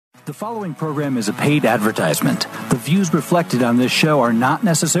The following program is a paid advertisement. The views reflected on this show are not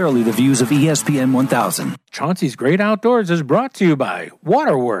necessarily the views of ESPN 1000. Chauncey's Great Outdoors is brought to you by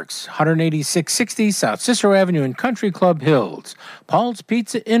Waterworks, 18660 South Cicero Avenue in Country Club Hills, Paul's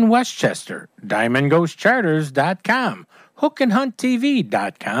Pizza in Westchester, DiamondGhostCharters.com,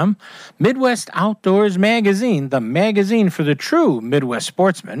 HookandHuntTV.com, Midwest Outdoors Magazine, the magazine for the true Midwest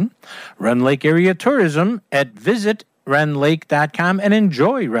sportsman, Rend Lake Area Tourism at visitRendLake.com and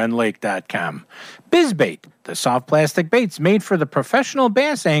enjoyRendLake.com. BizBait, the soft plastic baits made for the professional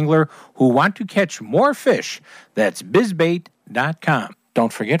bass angler who want to catch more fish. That's BizBait.com.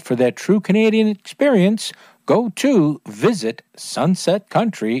 Don't forget, for that true Canadian experience, go to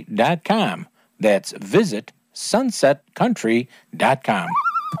visitSunsetCountry.com. That's visitSunsetCountry.com.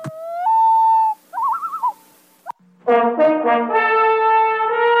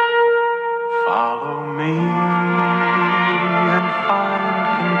 Follow me and find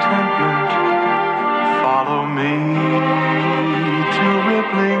contentment. Follow me to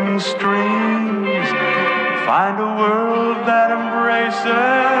rippling streams. Find a world that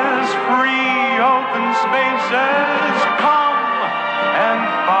embraces free open spaces. Come and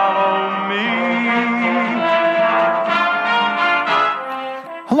follow me.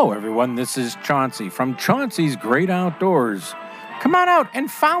 Hello, everyone. This is Chauncey from Chauncey's Great Outdoors. Come on out and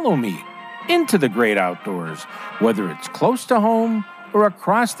follow me into the great outdoors, whether it's close to home or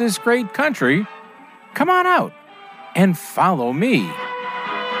across this great country. Come on out and follow me.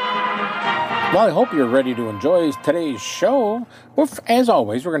 Well, I hope you're ready to enjoy today's show. Well, as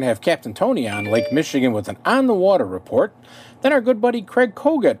always, we're going to have Captain Tony on Lake Michigan with an on-the-water report. Then our good buddy Craig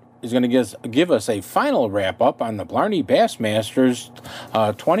Kogut is going to give us a final wrap-up on the Blarney Bassmasters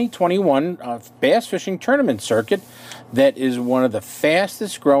 2021 bass fishing tournament circuit. That is one of the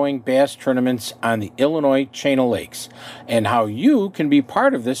fastest-growing bass tournaments on the Illinois chain of lakes, and how you can be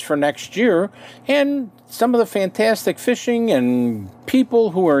part of this for next year, and some of the fantastic fishing and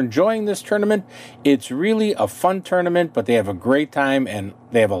people who are enjoying this tournament. It's really a fun tournament, but they have a great time, and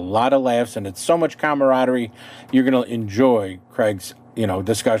they have a lot of laughs, and it's so much camaraderie. You're going to enjoy Craig's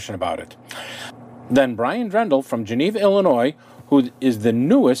discussion about it. Then Brian Drendel from Geneva, Illinois, who is the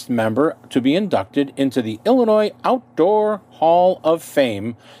newest member to be inducted into the Illinois Outdoor Hall of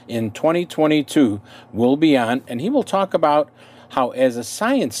Fame in 2022, will be on, and he will talk about how, as a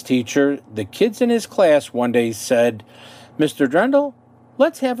science teacher, the kids in his class one day said, "Mr. Drendel,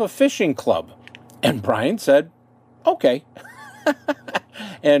 let's have a fishing club." And Brian said, "Okay."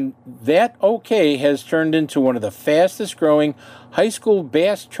 And that okay has turned into one of the fastest growing high school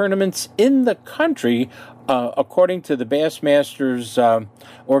bass tournaments in the country, according to the Bassmasters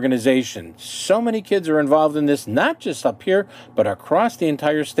organization. So many kids are involved in this, not just up here, but across the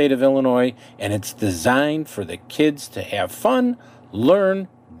entire state of Illinois, and it's designed for the kids to have fun, learn,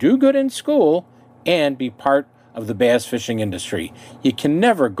 do good in school, and be part of the bass fishing industry. You can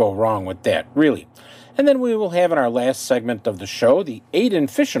never go wrong with that, really. And then we will have in our last segment of the show the Aiden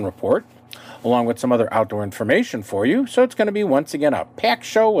Fishing Report, along with some other outdoor information for you. So it's going to be, once again, a packed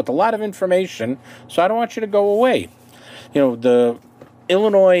show with a lot of information, so I don't want you to go away. The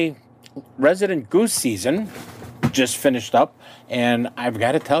Illinois resident goose season just finished up, and I've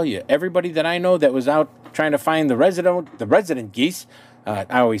got to tell you, everybody that I know that was out trying to find the resident geese,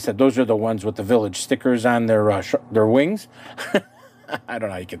 I always said those are the ones with the village stickers on their wings. I don't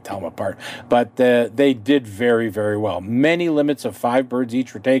know how you can tell them apart, but they did very, very well. Many limits of 5 birds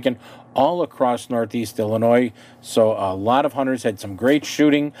each were taken all across northeast Illinois, so a lot of hunters had some great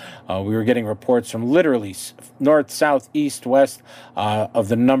shooting. We were getting reports from literally north, south, east, west of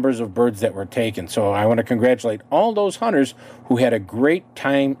the numbers of birds that were taken. So I want to congratulate all those hunters who had a great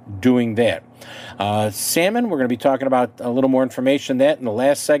time doing that. Salmon, we're going to be talking about a little more information on that in the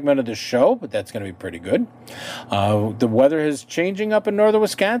last segment of the show, but that's going to be pretty good. The weather is changing up in northern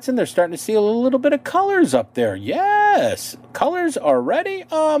Wisconsin. They're starting to see a little bit of colors up there. Yes, colors are ready.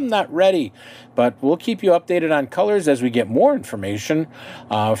 I'm not ready, but we'll keep you updated on colors as we get more information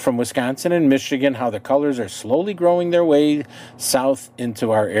from Wisconsin and Michigan, how the colors are slowly growing their way south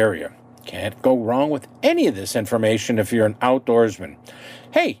into our area. Can't go wrong with any of this information if you're an outdoorsman.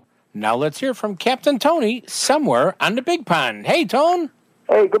 Hey, now let's hear from Captain Tony somewhere on the Big Pond. Hey, Tone.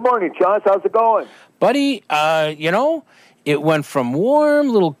 Hey, good morning, Chance. How's it going? Buddy, it went from warm,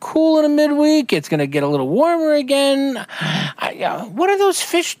 a little cool in the midweek. It's going to get a little warmer again. What are those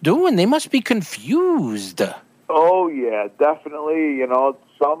fish doing? They must be confused. Oh, yeah, definitely.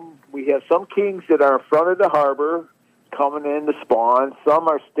 We have some kings that are in front of the harbor coming in to spawn. Some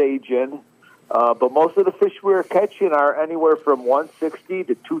are staging. But most of the fish we're catching are anywhere from 160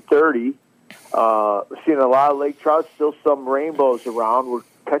 to 230. We're seeing a lot of lake trout, still some rainbows around. We're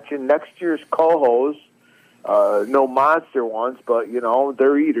catching next year's cohos. No monster ones, but,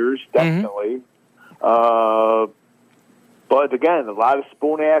 they're eaters, definitely. But, again, a lot of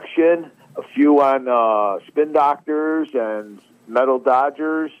spoon action, a few on spin doctors and metal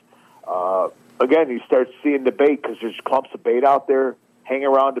dodgers. Again, you start seeing the bait because there's clumps of bait out there. Hang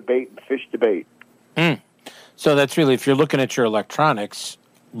around the bait and fish the bait. So that's really, if you're looking at your electronics,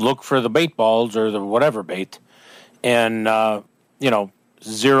 look for the bait balls or the whatever bait and,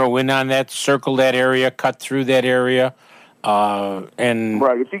 zero in on that, circle that area, cut through that area. And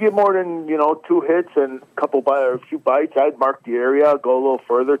right, if you get more than 2 hits and a few bites, I'd mark the area, go a little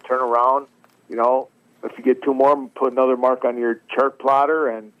further, turn around. If you get 2 more, put another mark on your chart plotter,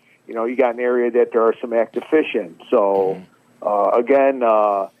 and you got an area that there are some active fish in. So again,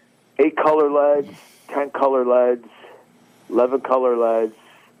 8 color leads, 10 color leads, 11 color leads,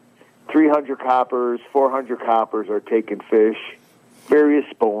 300 coppers, 400 coppers are taking fish. Various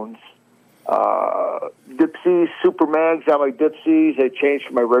spoons. Dipsies, super mags on my dipsies. I changed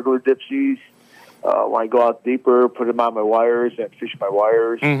from my regular dipsies. When I go out deeper, put them on my wires and fish my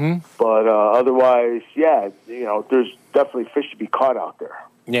wires. But otherwise, there's definitely fish to be caught out there.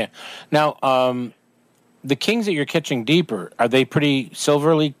 Yeah. Now, the kings that you're catching deeper, are they pretty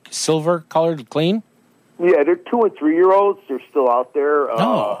silver-colored, clean? Yeah, they're 2 and 3 year olds. They're still out there.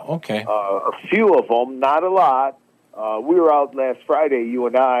 Okay. A few of them, not a lot. We were out last Friday, you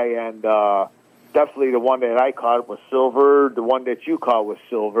and I, and definitely the one that I caught was silver. The one that you caught was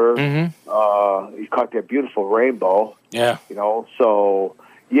silver. You caught that beautiful rainbow. Yeah. So,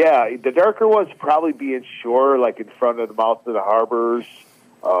 the darker ones probably be inshore, like in front of the mouth of the harbors,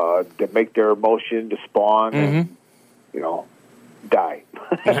 that make their motion to spawn and, die.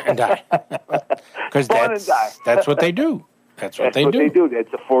 And die. Because that's what they do. That's what they do.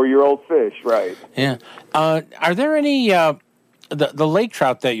 It's a 4-year-old fish, right? Yeah. Are there any the lake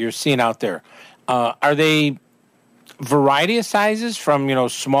trout that you're seeing out there? Are they variety of sizes from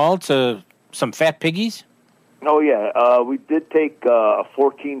small to some fat piggies? Oh yeah, we did take a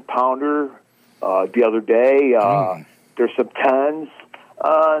 14-pounder the other day. There's some 10s,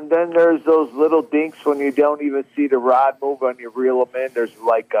 and then there's those little dinks when you don't even see the rod move when you reel them in. There's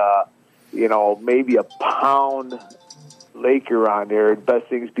like maybe a pound laker on there. The best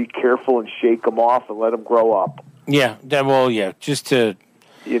thing is be careful and shake them off and let them grow up. Yeah, just to...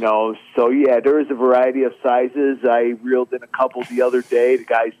 so there is a variety of sizes. I reeled in a couple the other day. The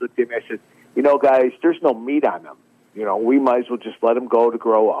guys looked at me, I said, guys, there's no meat on them. We might as well just let them go to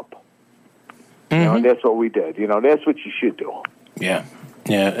grow up. And that's what we did. That's what you should do. Yeah.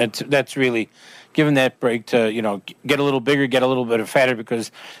 Yeah, that's really giving that break to, get a little bigger, get a little bit fatter,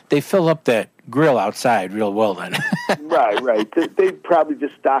 because they fill up that grill outside real well then. Right. They probably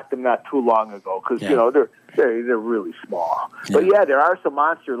just stocked them not too long ago because, they're really small. Yeah. But, there are some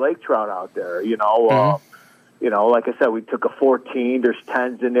monster lake trout out there, like I said, we took a 14. There's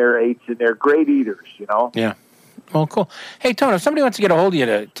 10s in there, 8s in there. Great eaters, Yeah. Well, cool. Hey, Tony, if somebody wants to get a hold of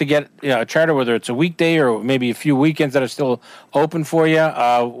you to get a charter, whether it's a weekday or maybe a few weekends that are still open for you,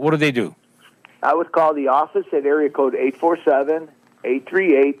 what do they do? I would call the office at area code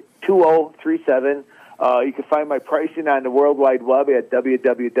 847-838-2037. You can find my pricing on the World Wide Web at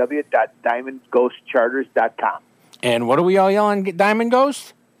www.diamondghostcharters.com. And what are we all yelling, Diamond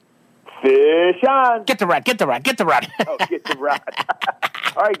Ghost? Fish on. Get the rod. Oh, get the rod.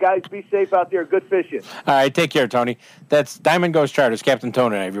 All right, guys, be safe out there. Good fishing. All right, take care, Tony. That's Diamond Ghost Charters, Captain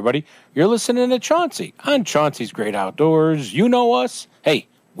Tony, everybody. You're listening to Chauncey on Chauncey's Great Outdoors. You know us. Hey,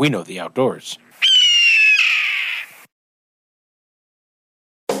 we know the outdoors.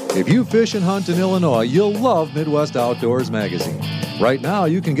 If you fish and hunt in Illinois, you'll love Midwest Outdoors magazine. Right now,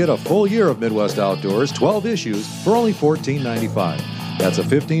 you can get a full year of Midwest Outdoors, 12 issues, for only $14.95. That's a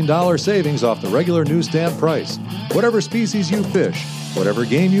 $15 savings off the regular newsstand price. Whatever species you fish, whatever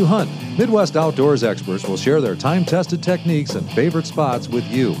game you hunt, Midwest Outdoors experts will share their time-tested techniques and favorite spots with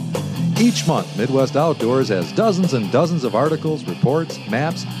you. Each month, Midwest Outdoors has dozens and dozens of articles, reports,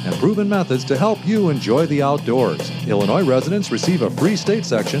 maps, and proven methods to help you enjoy the outdoors. Illinois residents receive a free state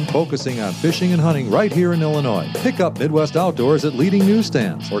section focusing on fishing and hunting right here in Illinois. Pick up Midwest Outdoors at leading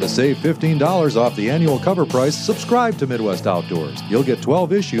newsstands. Or to save $15 off the annual cover price, subscribe to Midwest Outdoors. You'll get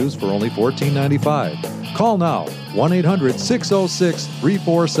 12 issues for only $14.95. Call now,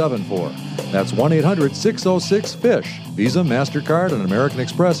 1-800-606-3474. That's 1-800-606-FISH. Visa, MasterCard, and American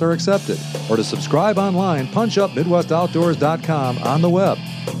Express are accepted. Or to subscribe online, punch up MidwestOutdoors.com on the web.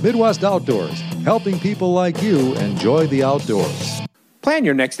 Midwest Outdoors, helping people like you enjoy the outdoors. Plan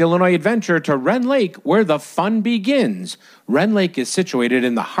your next Illinois adventure to Wren Lake, where the fun begins. Wren Lake is situated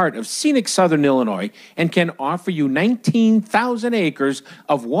in the heart of scenic southern Illinois and can offer you 19,000 acres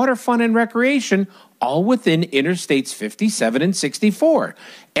of water fun and recreation, all within Interstates 57 and 64.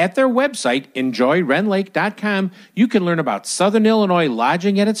 At their website, enjoywrenlake.com, you can learn about Southern Illinois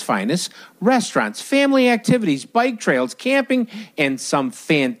lodging at its finest, restaurants, family activities, bike trails, camping, and some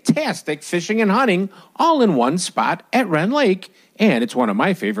fantastic fishing and hunting, all in one spot at Wren Lake. And it's one of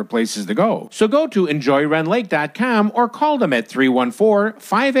my favorite places to go. So go to enjoywrenlake.com or call them at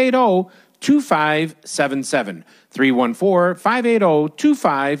 314-580-2577.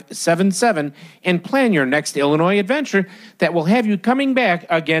 314-580-2577 and plan your next Illinois adventure that will have you coming back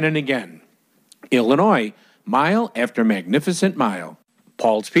again and again. Illinois, mile after magnificent mile.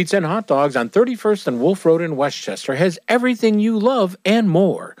 Paul's Pizza and Hot Dogs on 31st and Wolf Road in Westchester has everything you love and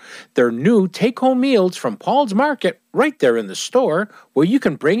more. Their new take-home meals from Paul's Market right there in the store, where you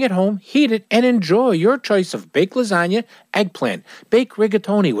can bring it home, heat it, and enjoy your choice of baked lasagna, eggplant, baked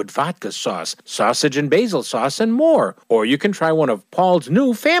rigatoni with vodka sauce, sausage and basil sauce, and more. Or you can try one of Paul's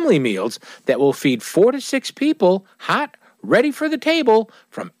new family meals that will feed 4 to 6 people, hot, ready for the table,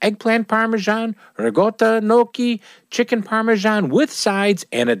 from eggplant parmesan, ricotta gnocchi, chicken parmesan with sides,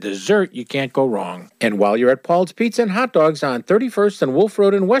 and a dessert you can't go wrong. And while you're at Paul's Pizza and Hot Dogs on 31st and Wolf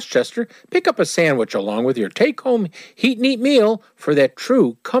Road in Westchester, pick up a sandwich along with your take-home heat and eat meal for that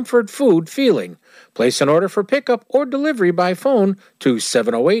true comfort food feeling. Place an order for pickup or delivery by phone to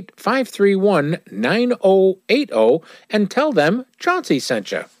 708-531-9080 and tell them Chauncey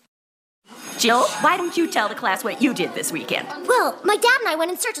sent you. Jill, why don't you tell the class what you did this weekend? Well, my dad and I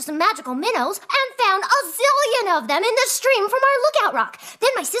went in search of some magical minnows and found a zillion of them in the stream from our lookout rock.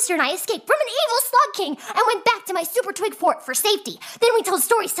 Then my sister and I escaped from an evil slug king and went back to my super twig fort for safety. Then we told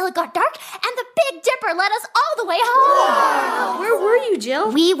stories till it got dark, and the Big Dipper led us all the way home. Wow. Where were you,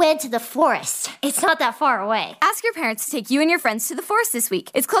 Jill? We went to the forest. It's not that far away. Ask your parents to take you and your friends to the forest this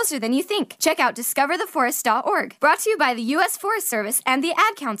week. It's closer than you think. Check out discovertheforest.org. Brought to you by the U.S. Forest Service and the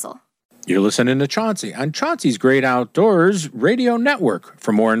Ad Council. You're listening to Chauncey on Chauncey's Great Outdoors Radio Network.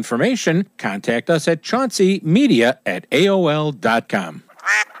 For more information, contact us at chaunceymedia@aol.com.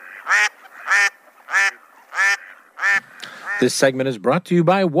 This segment is brought to you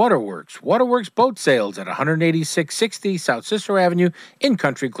by Waterworks. Waterworks Boat Sales at 18660 South Cicero Avenue in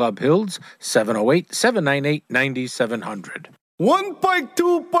Country Club Hills, 708-798-9700. 1 pike,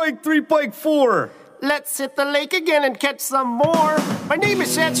 2 pike, 3 pike, 4. Let's hit the lake again and catch some more. My name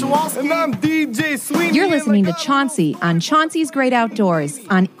is Chad Chewalski. And I'm DJ Sweeney. You're listening to Chauncey on Chauncey's Great Outdoors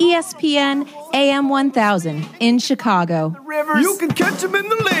on ESPN AM 1000 in Chicago. Rivers. You can catch them in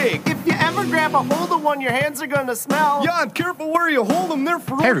the lake. If you ever grab a hold of one, your hands are going to smell. Yeah, and careful where you hold them. They're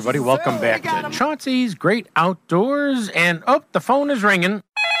ferocious. Hey, everybody, welcome back to Chauncey's Great Outdoors. And, the phone is ringing.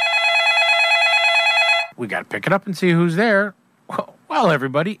 We got to pick it up and see who's there. Well,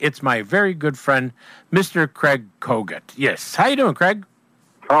 everybody, it's my very good friend, Mr. Craig Kogut. Yes, how you doing, Craig?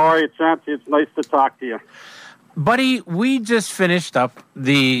 How are you, Chauncey? It's nice to talk to you. Buddy, we just finished up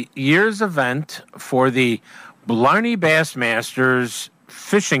the year's event for the Blarney Bassmasters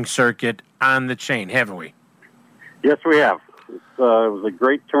fishing circuit on the chain, haven't we? Yes, we have. It was a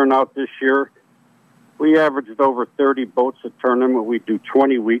great turnout this year. We averaged over 30 boats a tournament. We do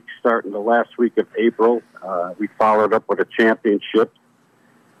 20 weeks starting the last week of April. We followed up with a championship.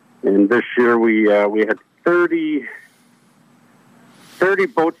 And this year we had 30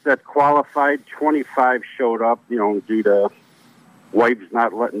 boats that qualified. 25 showed up, due to wives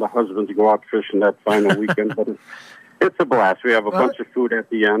not letting the husbands go out fishing that final weekend. But it's a blast. We have a bunch of food at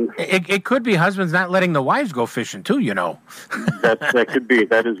the end. It could be husbands not letting the wives go fishing too, That could be.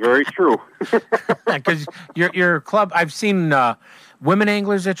 That is very true. Because your club, I've seen women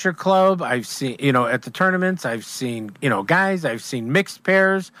anglers at your club. I've seen, at the tournaments. I've seen, guys. I've seen mixed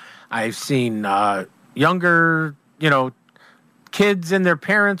pairs. I've seen younger, kids and their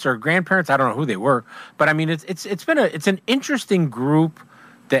parents or grandparents. I don't know who they were, but I mean, it's an interesting group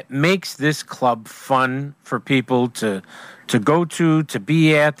that makes this club fun for people to go to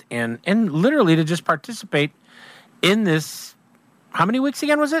be at, and literally to just participate in this. How many weeks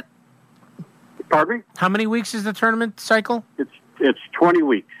again was it? Pardon me? How many weeks is the tournament cycle? It's 20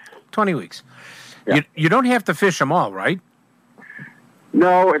 weeks. 20 weeks. Yeah. You don't have to fish them all, right?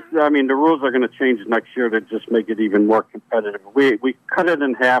 No, the rules are going to change next year to just make it even more competitive. We cut it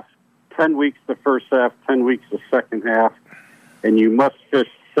in half, 10 weeks the first half, 10 weeks the second half, and you must fish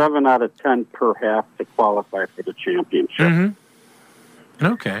 7 out of 10 per half to qualify for the championship. Mm-hmm.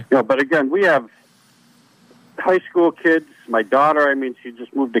 Okay. But again, we have high school kids, my daughter, I mean, she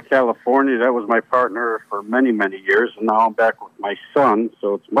just moved to California. That was my partner for many, many years, and now I'm back with my son,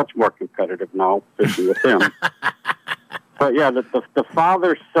 so it's much more competitive now, fishing with him. But, yeah, the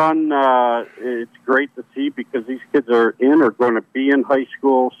father-son, it's great to see because these kids are going to be in high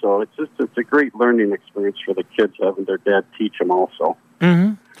school, so it's a great learning experience for the kids having their dad teach them also.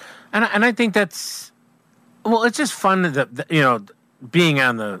 Mm-hmm. And I think that's, well, it's just fun,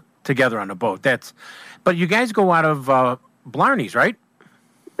 being together on the boat. But you guys go out of Blarney's, right?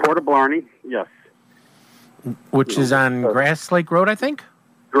 Port of Blarney, yes. Which is on Grass Lake Road, I think?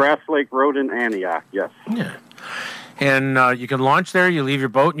 Grass Lake Road in Antioch, yes. Yeah. And you can launch there. You leave your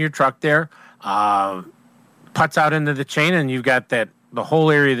boat and your truck there. Puts out into the chain, and you've got the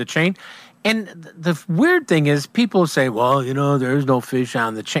whole area of the chain. And the weird thing is people say, well, there's no fish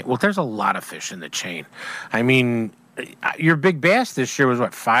on the chain. Well, there's a lot of fish in the chain. I mean, your big bass this year was,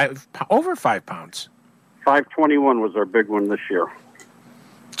 what, over 5 pounds? 521 was our big one this year.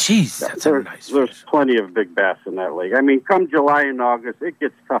 Jeez, that's a nice fish. There's plenty of big bass in that lake. I mean, come July and August, it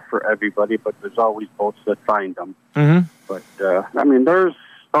gets tough for everybody, but there's always boats that find them. Mm-hmm. But, I mean, there's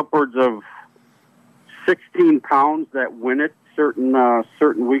upwards of 16 pounds that win it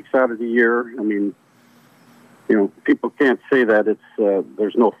certain weeks out of the year. I mean, people can't say that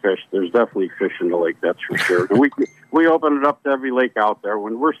there's no fish. There's definitely fish in the lake, that's for sure. And we open it up to every lake out there.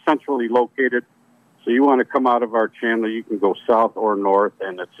 When we're centrally located, so you want to come out of our channel, you can go south or north,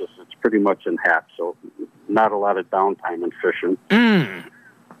 and it's pretty much in half. So not a lot of downtime in fishing.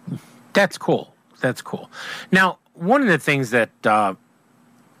 That's cool. That's cool. Now, one of the things that I'm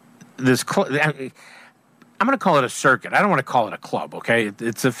going to call it a circuit. I don't want to call it a club. Okay,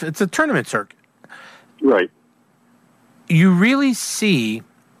 it's a tournament circuit. Right. You really see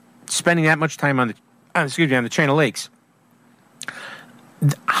spending that much time on the chain of lakes.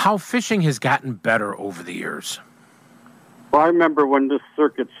 How fishing has gotten better over the years. Well, I remember when this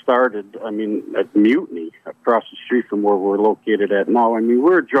circuit started, I mean, at Mutiny, across the street from where we're located at now, I mean,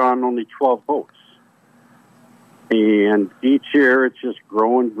 we're drawing only 12 boats. And each year it's just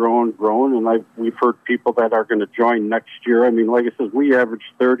growing, and we've heard people that are going to join next year. I mean, like I said, we average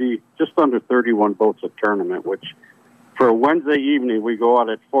just under 31 boats a tournament, which for a Wednesday evening, we go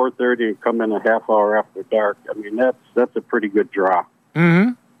out at 4:30 and come in a half hour after dark. I mean, that's a pretty good draw.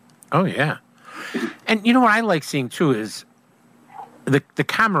 Mm-hmm. Oh, yeah. And you know what I like seeing, too, is the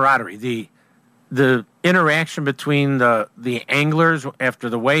camaraderie, the interaction between the anglers after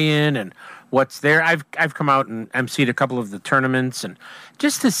the weigh-in and what's there. I've come out and emceed a couple of the tournaments, and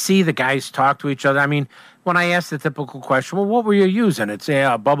just to see the guys talk to each other. I mean, when I ask the typical question, well, what were you using? It's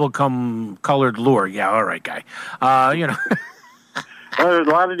a bubblegum colored lure. Yeah, all right, guy. A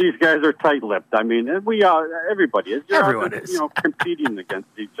lot of these guys are tight-lipped. I mean, we are. Everybody is. Everyone is. Competing against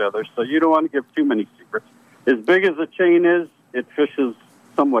each other, so you don't want to give too many secrets. As big as the chain is, it fishes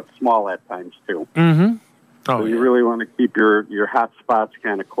somewhat small at times too. Mm-hmm. Oh, so you really want to keep your hot spots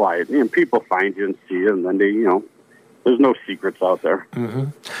kind of quiet. And people find you and see you, and then there's no secrets out there. Mm-hmm.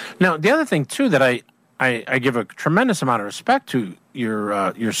 Now, the other thing too that I give a tremendous amount of respect to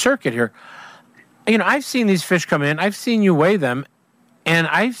your circuit here. I've seen these fish come in. I've seen you weigh them. And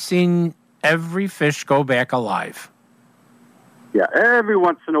I've seen every fish go back alive. Yeah, every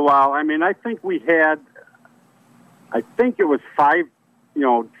once in a while. I mean, I think it was 5,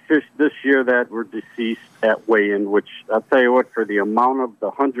 fish this year that were deceased at weigh-in, which I'll tell you what, for the amount of the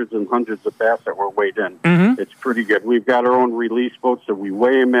hundreds and hundreds of bass that were weighed in, It's pretty good. We've got our own release boats that we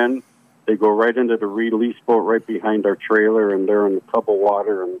weigh them in. They go right into the release boat right behind our trailer, and they're in the tub of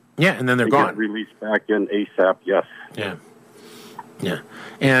water. And then they're gone. Get released back in ASAP, yes. Yeah. Yeah,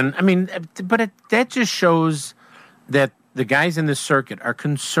 and I mean, that just shows that the guys in this circuit are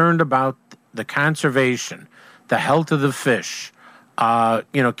concerned about the conservation, the health of the fish,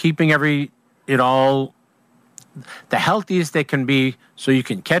 keeping it all the healthiest they can be, so you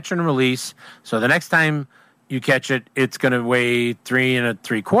can catch and release. So the next time you catch it, it's going to weigh 3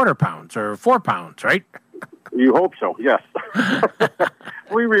 3/4 pounds or 4 pounds, right? You hope so, yes.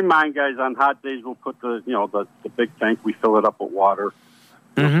 We remind guys on hot days, we'll put the big tank, we fill it up with water.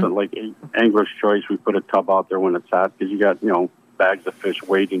 So like Angler's Choice, we put a tub out there when it's hot because you got, bags of fish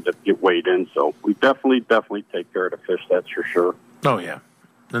waiting to get weighed in. So we definitely take care of the fish, that's for sure. Oh, yeah.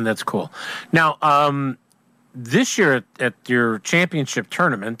 And that's cool. Now, this year at your championship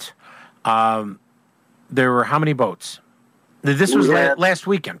tournament, there were how many boats? This was last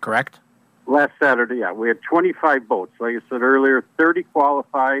weekend, correct? Last Saturday, yeah. We had 25 boats. Like I said earlier, 30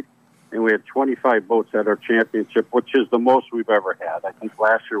 qualified, and we had 25 boats at our championship, which is the most we've ever had. I think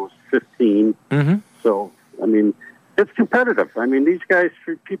last year was 15. Mm-hmm. So, I mean, it's competitive. I mean, these guys,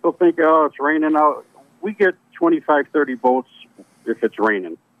 people think, oh, it's raining out. we get 25, 30 boats if it's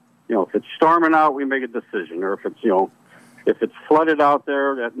raining. If it's storming out, we make a decision. Or if it's, if it's flooded out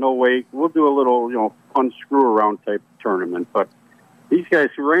there at no wake, we'll do a little, fun screw-around type tournament. But these guys,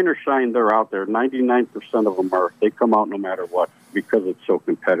 rain or shine, they're out there. 99% of them they come out no matter what because it's so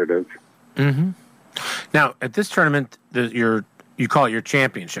competitive. Mm-hmm. Now, at this tournament, you call it your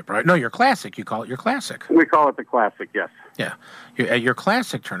championship, right? No, your classic. You call it your classic. We call it the classic, yes. Yeah. At your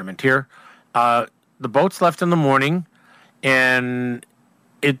classic tournament here, the boats left in the morning, and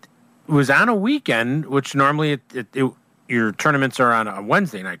it was on a weekend, which normally your tournaments are on a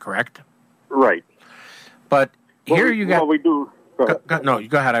Wednesday night, correct? Right. But here you got... Well, we do... No, you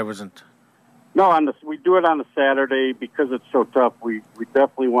go ahead. I wasn't... No, we do it on a Saturday because it's so tough. We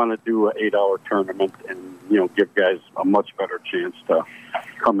definitely want to do an 8-hour tournament and, give guys a much better chance to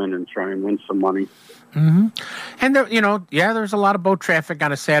come in and try and win some money. Mm-hmm. And, there's a lot of boat traffic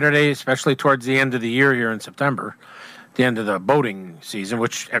on a Saturday, especially towards the end of the year here in September. The end of the boating season,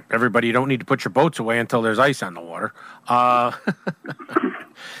 which everybody, you don't need to put your boats away until there's ice on the water.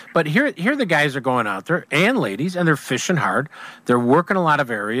 But here the guys are going out there, and ladies, and they're fishing hard. They're working a lot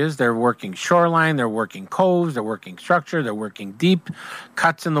of areas. They're working shoreline. They're working coves. They're working structure. They're working deep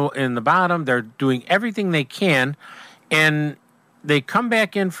cuts in the bottom. They're doing everything they can, and they come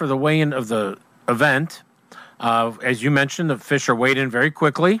back in for the weigh-in of the event. As you mentioned, the fish are weighed in very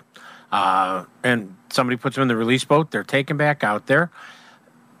quickly, and somebody puts them in the release boat. They're taken back out there.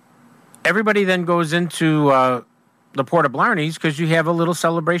 Everybody then goes into the Port of Blarney's because you have a little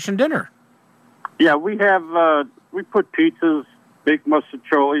celebration dinner. Yeah, we have. We put pizzas, big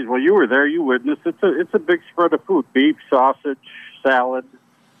muscacholis. Well, you were there. You witnessed. It's a big spread of food: beef, sausage, salad.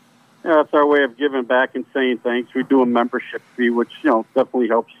 That's our way of giving back and saying thanks. We do a membership fee, which definitely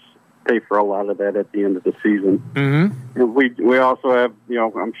helps pay for a lot of that at the end of the season. Mm-hmm. And we also have,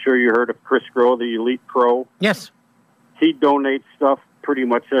 I'm sure you heard of Chris Grow, the Elite Pro. Yes. He donates stuff pretty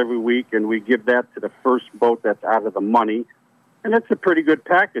much every week, and we give that to the first boat that's out of the money. And it's a pretty good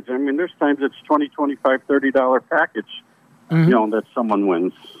package. I mean, there's times it's $20, $25, $30 package, that someone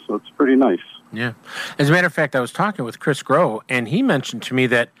wins. So it's pretty nice. Yeah. As a matter of fact, I was talking with Chris Grow, and he mentioned to me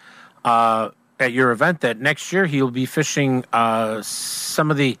that at your event that next year he'll be fishing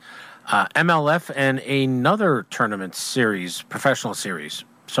some of the MLF and another tournament series, professional series.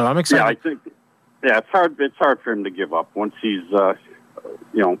 So I'm excited. Yeah, I think. Yeah, it's hard. It's hard for him to give up once he's,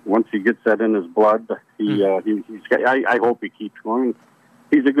 once he gets that in his blood. I hope he keeps going.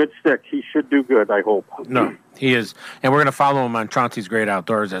 He's a good stick. He should do good, I hope. No, he is. And we're going to follow him on Chauncey's Great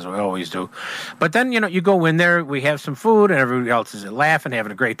Outdoors, as we always do. But then, you go in there, we have some food, and everybody else is laughing,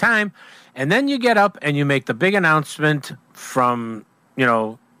 having a great time. And then you get up and you make the big announcement from,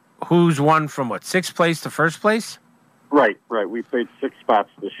 who's won from, 6th place to 1st place? Right. We paid 6 spots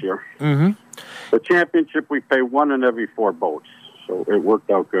this year. Mm-hmm. The championship, we pay 1 in every 4 boats. So it worked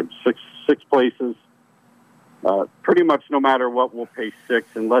out good. Six places. Pretty much no matter what, we'll pay 6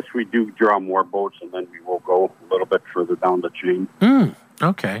 unless we do draw more boats, and then we will go a little bit further down the chain.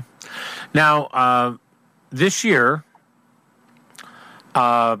 Okay. Now, this year,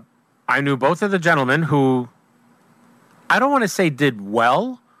 I knew both of the gentlemen who, I don't want to say did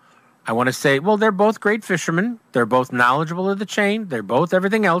well. I want to say, well, they're both great fishermen. They're both knowledgeable of the chain. They're both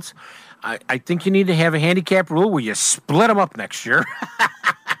everything else. I think you need to have a handicap rule where you split them up next year.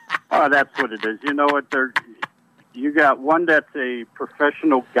 Oh, that's what it is. You know what? You got one that's a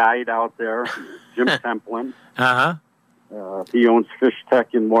professional guide out there, Jim Templin. Uh-huh. He owns Fish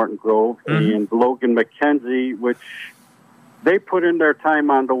Tech in Morton Grove. Mm-hmm. And Logan McKenzie, which they put in their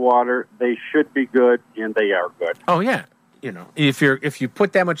time on the water. They should be good, and they are good. Oh, yeah. If you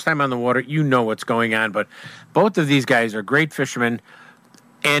put that much time on the water, you know what's going on. But both of these guys are great fishermen.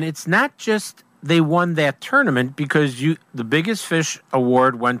 And it's not just they won that tournament because the biggest fish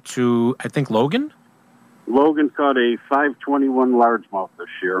award went to, I think, Logan? Logan caught a 521 largemouth this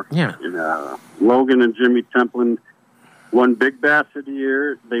year. Yeah. And, Logan and Jimmy Templin won Big Bass of the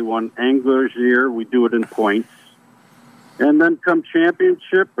Year. They won Angler's of the Year. We do it in points. And then come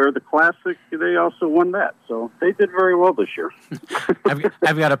championship or the classic, they also won that. So they did very well this year.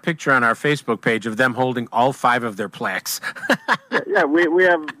 I've got a picture on our Facebook page of them holding all 5 of their plaques. Yeah, we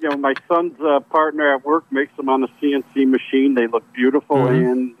have, my son's partner at work makes them on a CNC machine. They look beautiful,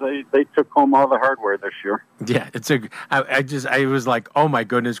 and they took home all the hardware this year. Yeah, I was like, oh my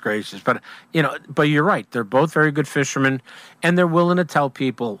goodness gracious. But, but you're right. They're both very good fishermen, and they're willing to tell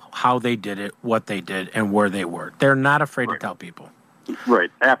people how they did it, what they did, and where they were. They're not afraid to tell people. Right,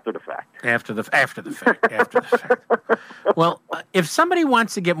 after the fact. After the fact. Well, if somebody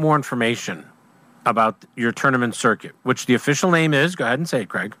wants to get more information about your tournament circuit, which the official name is, go ahead and say it,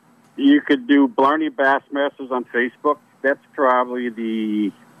 Craig. You could do Blarney Bassmasters on Facebook. That's probably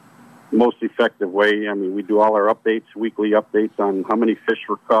the most effective way. I mean, we do all our updates, weekly updates on how many fish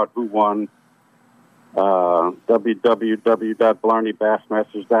were caught, who won.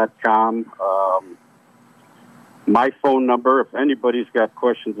 www.blarneybassmasters.com. My phone number, if anybody's got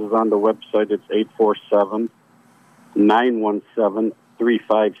questions, is on the website. It's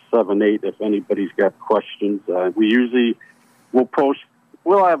 847-917-3578 if anybody's got questions.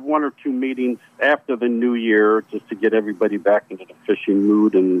 We'll have one or two meetings after the new year just to get everybody back into the fishing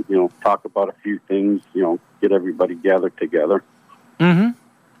mood and, talk about a few things, get everybody gathered together. Mm-hmm.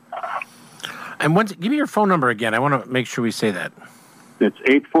 And give me your phone number again. I want to make sure we say that. It's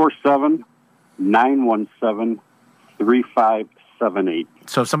 847-917-3578.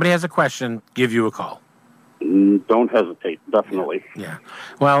 So if somebody has a question, give you a call. Don't hesitate, definitely. Yeah.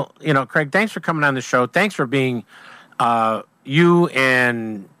 Well, Craig, thanks for coming on the show. Thanks for being you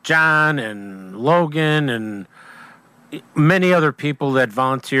and John and Logan and many other people that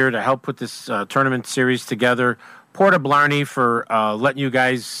volunteer to help put this tournament series together. Port of Blarney for letting you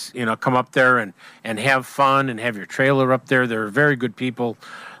guys, come up there and have fun and have your trailer up there. They're very good people,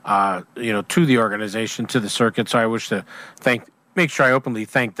 to the organization, to the circuit. So I wish to make sure I openly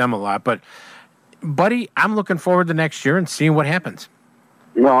thank them a lot. But, buddy, I'm looking forward to next year and seeing what happens.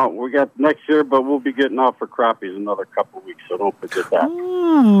 Well, we got next year, but we'll be getting off for crappies another couple of weeks, so don't forget that.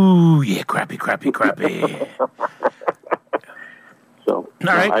 Ooh, yeah, crappie. So,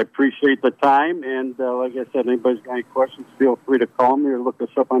 I appreciate the time, and like I said, anybody's got any questions, feel free to call me or look us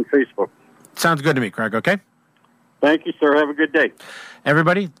up on Facebook. Sounds good to me, Craig, okay? Thank you, sir. Have a good day.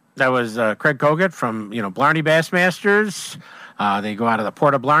 Everybody, that was Craig Kogut from, Blarney Bassmasters. They go out of the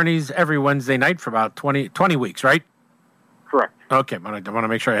Port of Blarney's every Wednesday night for about 20 weeks, right? Correct. Okay, I want to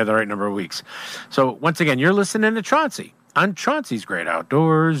make sure I have the right number of weeks. So, once again, you're listening to Chauncey on Chauncey's Great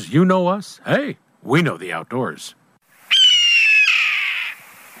Outdoors. You know us. Hey, we know the outdoors.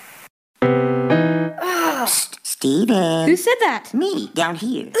 Steven. Who said that? Me, down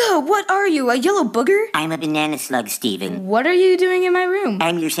here. Ugh, what are you, a yellow booger? I'm a banana slug, Steven. What are you doing in my room?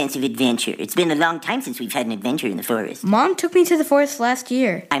 I'm your sense of adventure. It's been a long time since we've had an adventure in the forest. Mom took me to the forest last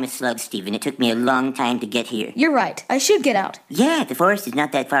year. I'm a slug, Steven. It took me a long time to get here. You're right. I should get out. Yeah, the forest is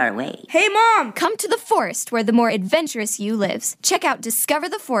not that far away. Hey, Mom! Come to the forest where the more adventurous you lives. Check out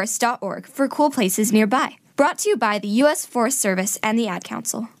discovertheforest.org for cool places nearby. Brought to you by the U.S. Forest Service and the Ad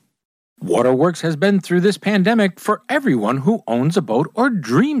Council. Waterworks has been through this pandemic for everyone who owns a boat or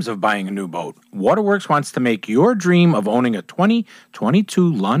dreams of buying a new boat. Waterworks wants to make your dream of owning a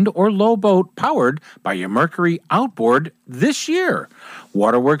 2022 Lund or Lowe boat powered by your Mercury outboard this year.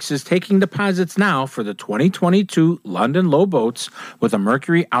 Waterworks is taking deposits now for the 2022 Lund and Lowe boats with a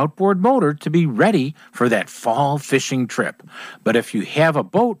Mercury outboard motor to be ready for that fall fishing trip. But if you have a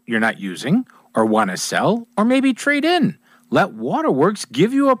boat you're not using or want to sell or maybe trade in, let Waterworks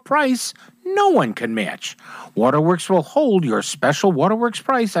give you a price no one can match. Waterworks will hold your special Waterworks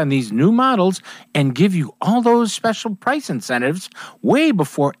price on these new models and give you all those special price incentives way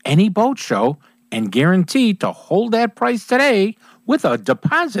before any boat show and guarantee to hold that price today with a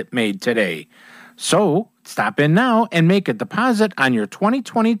deposit made today. So, stop in now and make a deposit on your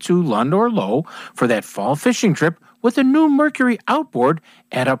 2022 Lund or Lowe for that fall fishing trip with a new Mercury outboard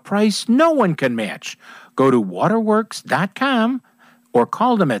at a price no one can match. Go to waterworks.com or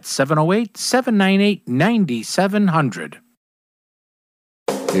call them at 708-798-9700.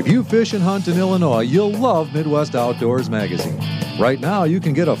 If you fish and hunt in Illinois, you'll love Midwest Outdoors magazine. Right now, you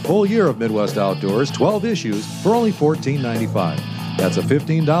can get a full year of Midwest Outdoors, 12 issues, for only $14.95. That's a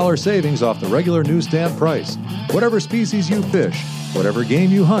 $15 savings off the regular newsstand price. Whatever species you fish, whatever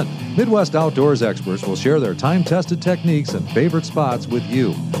game you hunt, Midwest Outdoors experts will share their time-tested techniques and favorite spots with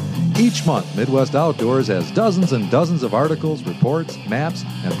you. Each month, Midwest Outdoors has dozens and dozens of articles, reports, maps,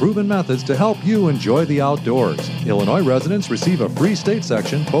 and proven methods to help you enjoy the outdoors. Illinois residents receive a free state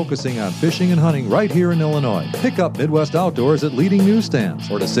section focusing on fishing and hunting right here in Illinois. Pick up Midwest Outdoors at leading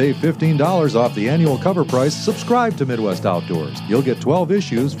newsstands. Or to save $15 off the annual cover price, subscribe to Midwest Outdoors. You'll get 12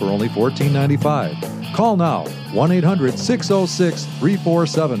 issues for only $14.95. Call now,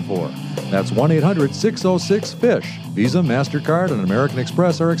 1-800-606-3474. That's 1-800-606-FISH. Visa, MasterCard, and American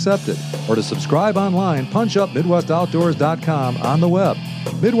Express are accepted. Or to subscribe online, punch up MidwestOutdoors.com on the web.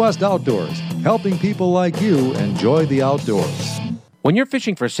 Midwest Outdoors, helping people like you enjoy the outdoors. When you're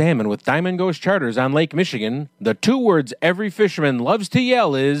fishing for salmon with Diamond Ghost Charters on Lake Michigan, the two words every fisherman loves to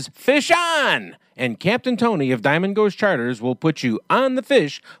yell is, "Fish on!" and Captain Tony of Diamond Ghost Charters will put you on the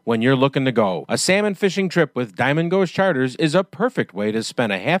fish when you're looking to go. A salmon fishing trip with Diamond Ghost Charters is a perfect way to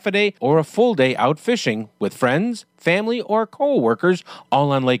spend a half a day or a full day out fishing with friends, family, or co-workers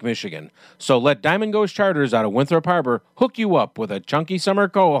all on Lake Michigan. So let Diamond Ghost Charters out of Winthrop Harbor hook you up with a chunky summer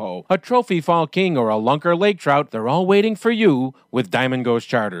coho, a trophy fall king, or a lunker lake trout. They're all waiting for you with Diamond Ghost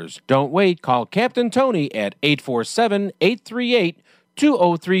Charters. Don't wait. Call Captain Tony at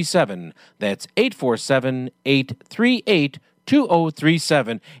 847-838-2037. That's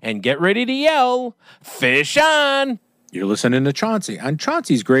 847-838-2037. And get ready to yell, fish on! You're listening to Chauncey on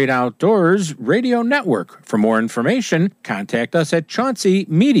Chauncey's Great Outdoors Radio Network. For more information, contact us at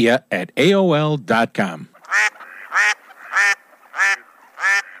chaunceymedia@aol.com.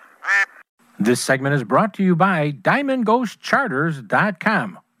 This segment is brought to you by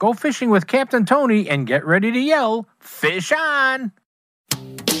DiamondGhostCharters.com. Go fishing with Captain Tony and get ready to yell, fish on!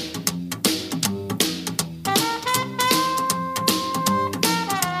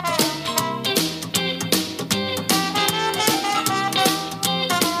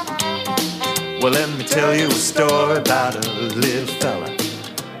 Well, let me tell you a story about a little fella.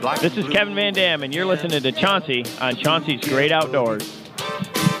 This is Kevin Van Dam, and you're listening to Chauncey on Chauncey's Great Outdoors.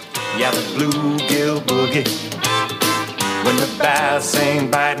 Yeah, the bluegill boogie. When the bass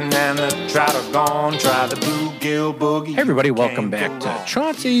ain't biting and the trout are gone, try the bluegill boogie. Hey everybody, welcome back to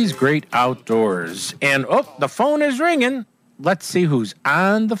Chauncey's Great Outdoors. And, the phone is ringing. Let's see who's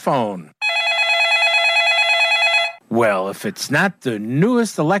on the phone. Well, if it's not the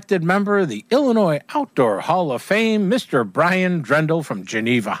newest elected member of the Illinois Outdoor Hall of Fame, Mr. Brian Drendel from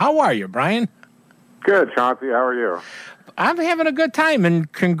Geneva. How are you, Brian? Good, Chauncey. How are you? I'm having a good time, and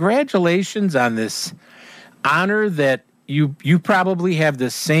congratulations on this honor that you probably have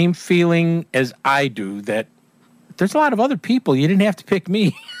the same feeling as I do, that there's a lot of other people. You didn't have to pick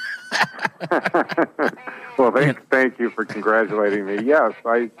me. Well, thank you for congratulating me. Yes,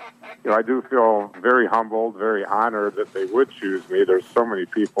 I do feel very humbled, very honored that they would choose me. There's so many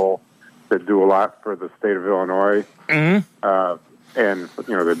people that do a lot for the state of Illinois, and the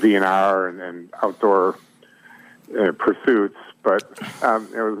DNR and outdoor pursuits. But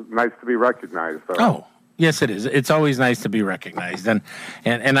it was nice to be recognized. So. Oh, yes, it is. It's always nice to be recognized, and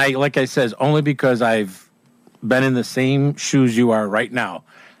I, like I said, only because I've been in the same shoes you are right now.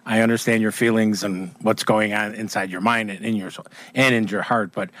 I understand your feelings and what's going on inside your mind and in your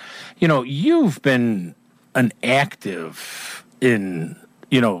heart. But, you've been an active in,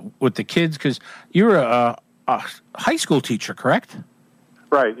 with the kids, because you're a high school teacher, correct?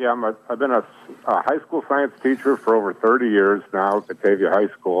 Right. Yeah, I've been a high school science teacher for over 30 years now at Batavia High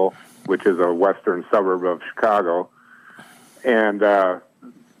School, which is a western suburb of Chicago. And to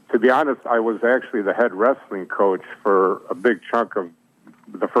be honest, I was actually the head wrestling coach for a big chunk of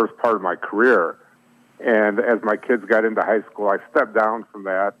the first part of my career. And as my kids got into high school, I stepped down from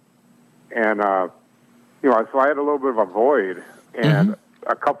that. And, so I had a little bit of a void. And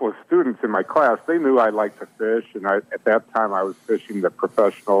a couple of students in my class, they knew I liked to fish. And at that time, I was fishing the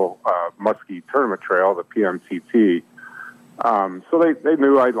professional muskie tournament trail, the PMTT. So they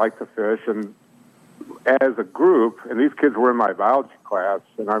knew I'd like to fish. And as a group, and these kids were in my biology class,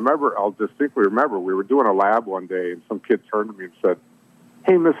 and I'll distinctly remember, we were doing a lab one day, and some kid turned to me and said,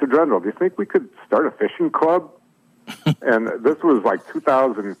 "Hey, Mr. Drendel, do you think we could start a fishing club?" And this was like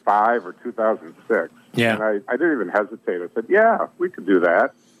 2005 or 2006. Yeah. And I didn't even hesitate. I said, "Yeah, we could do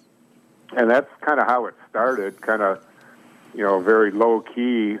that." And that's kind of how it started, kind of, very low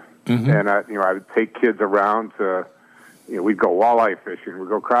key. And I would take kids around to, we'd go walleye fishing, we'd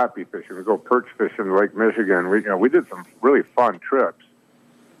go crappie fishing, we'd go perch fishing in Lake Michigan. We did some really fun trips.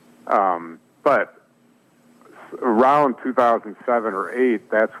 But around 2007 or 8,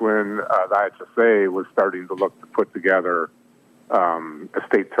 that's when the IHSA was starting to look to put together a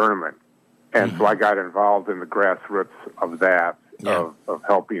state tournament. And so I got involved in the grassroots of that, of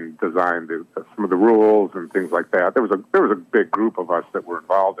helping design some of the rules and things like that. There was a big group of us that were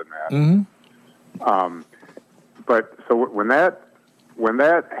involved in that. But so when that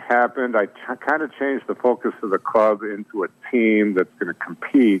happened, I kind of changed the focus of the club into a team that's going to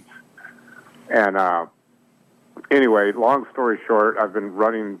compete. And anyway, long story short, I've been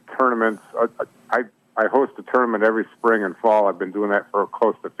running tournaments. I host a tournament every spring and fall. I've been doing that for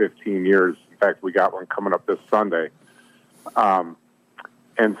close to 15 years. In fact, we got one coming up this Sunday. And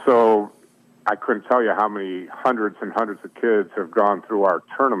so I couldn't tell you how many hundreds and hundreds of kids have gone through our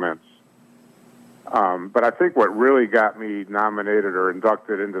tournaments. But I think what really got me nominated or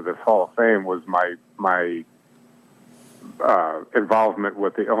inducted into this Hall of Fame was my involvement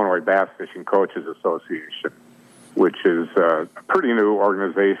with the Illinois Bass Fishing Coaches Association. which is a pretty new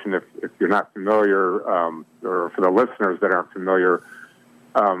organization. If you're not familiar, or for the listeners that aren't familiar,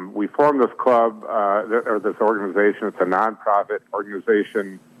 we formed this club, or this organization. It's a nonprofit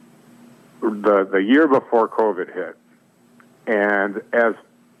organization the year before COVID hit. And as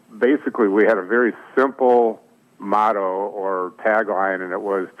basically we had a very simple motto or tagline, and it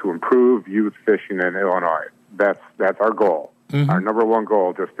was to improve youth fishing in Illinois. That's our goal. Mm-hmm. Our number one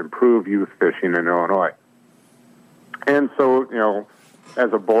goal, just improve youth fishing in Illinois. And so,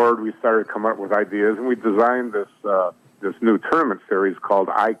 as a board, we started coming up with ideas, and we designed this new tournament series called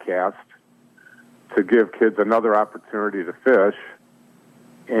ICAST to give kids another opportunity to fish.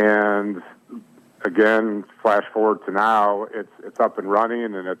 And again, flash forward to now, it's up and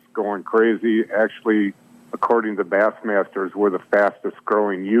running, and it's going crazy. Actually, according to Bassmasters, we're the fastest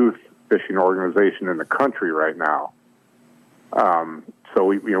growing youth fishing organization in the country right now. So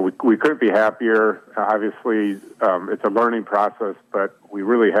we couldn't be happier. Obviously, it's a learning process, but we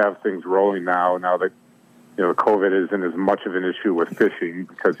really have things rolling now. Now that COVID isn't as much of an issue with fishing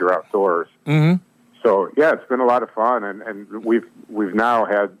because you're outdoors. Mm-hmm. So yeah, it's been a lot of fun, and we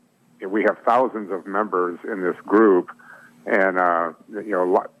have thousands of members in this group, and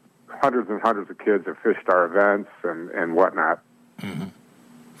hundreds and hundreds of kids have fished our events and whatnot. Mm-hmm.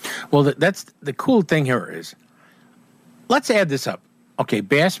 Well, that's the cool thing here is, let's add this up. Okay,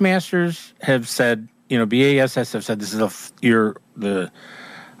 Bassmasters have said, BASS have said this is the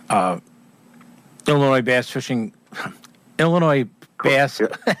Illinois Bass Fishing, Illinois Bass.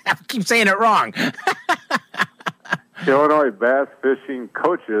 I keep saying it wrong. Illinois Bass Fishing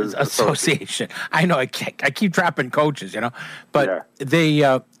Coaches Association. I know I keep dropping coaches, but they,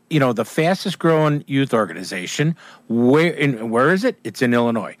 the fastest growing youth organization. Where is it? It's in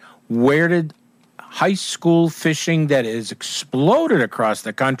Illinois. Where did high school fishing that has exploded across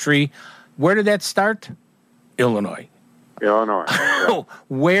the country, where did that start? Illinois. Yeah.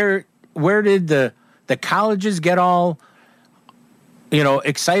 Where did the colleges get all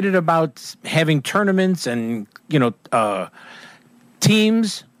excited about having tournaments and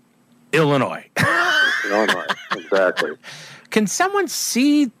teams? Illinois. Illinois, exactly. Can someone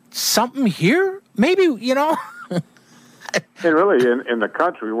see something here? Maybe, And really, in the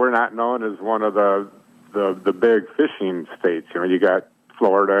country, we're not known as one of the big fishing states. You got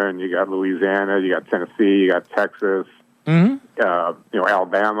Florida, and you got Louisiana, you got Tennessee, you got Texas,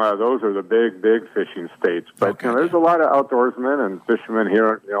 Alabama. Those are the big fishing states. But there's a lot of outdoorsmen and fishermen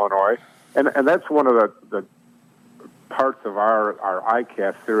here in Illinois, and that's one of the parts of our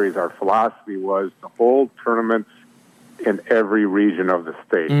ICAST series. Our philosophy was to hold tournaments in every region of the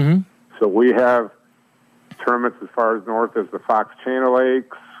state. Mm-hmm. So we have tournaments as far as north as the Fox Channel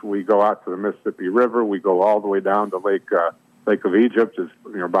Lakes. We go out to the Mississippi River. We go all the way down to Lake of Egypt, is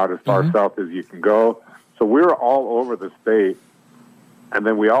about as far south as you can go. So we're all over the state, and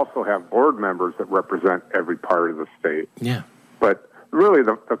then we also have board members that represent every part of the state. Yeah. But really,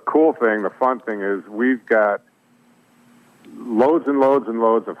 the cool thing, the fun thing is we've got loads and loads and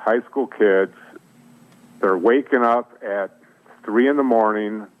loads of high school kids. They're waking up at 3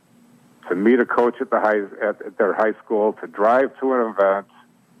 a.m. to meet a coach at their high school, to drive to an event,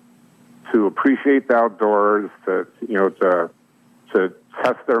 to appreciate the outdoors, to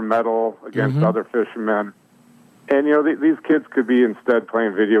test their mettle against other fishermen. And these kids could be instead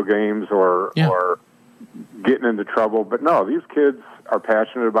playing video games or getting into trouble, but no, these kids are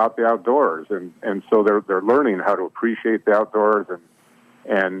passionate about the outdoors, and so they're learning how to appreciate the outdoors,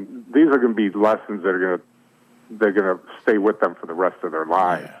 and these are going to be lessons that are going to stay with them for the rest of their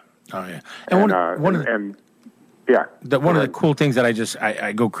lives. Oh yeah. And one of the cool things that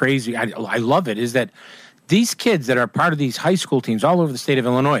I go crazy, I love it, is that these kids that are part of these high school teams all over the state of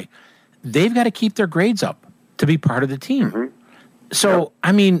Illinois, they've got to keep their grades up to be part of the team. Mm-hmm. So,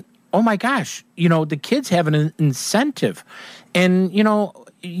 I mean, oh my gosh, the kids have an incentive. And,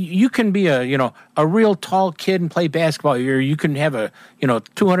 you can be a real tall kid and play basketball, or you can have a,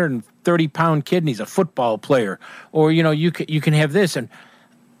 230-pound kid and he's a football player, or, you can have this.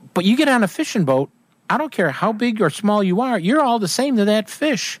 But you get on a fishing boat, I don't care how big or small you are, you're all the same to that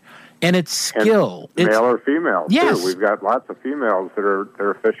fish. And it's skill. And male or female, yes. Too. We've got lots of females that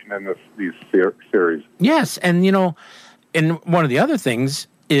are fishing in these series. Yes, and, and one of the other things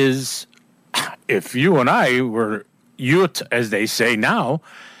is, if you and I were youth, as they say now,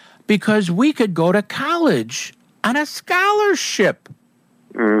 because we could go to college on a scholarship.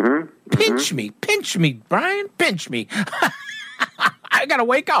 Mm-hmm. Pinch me, Brian, pinch me. I got to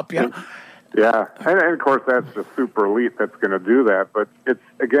wake up, Yeah, and of course that's the super elite that's going to do that. But it's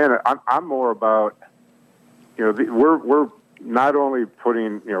again, I'm more about, we're not only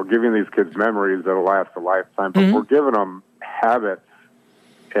giving these kids memories that'll last a lifetime, but we're giving them habits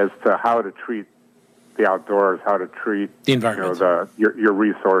as to how to treat the outdoors, how to treat the environment, your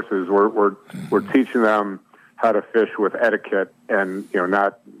resources. We're teaching them how to fish with etiquette and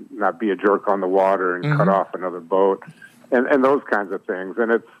not be a jerk on the water and cut off another boat and those kinds of things.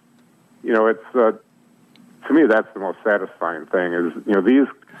 And it's to me that's the most satisfying thing is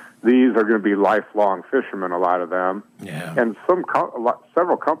these are going to be lifelong fishermen, a lot of them. Yeah. And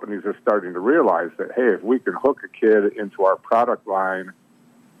several companies are starting to realize that, hey, if we can hook a kid into our product line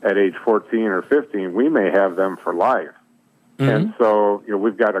at age 14 or 15, we may have them for life. And so,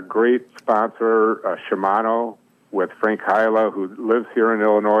 we've got a great sponsor, Shimano, with Frank Hyla, who lives here in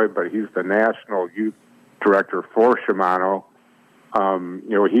Illinois, but he's the national youth director for Shimano.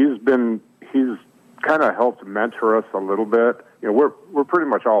 He's kind of helped mentor us a little bit. We're pretty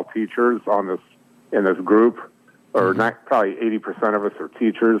much all teachers in this group, or probably 80% of us are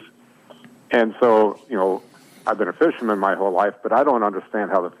teachers. And so, I've been a fisherman my whole life, but I don't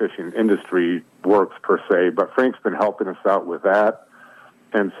understand how the fishing industry works per se. But Frank's been helping us out with that.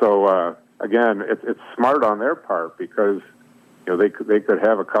 And so, again, it's smart on their part because, they could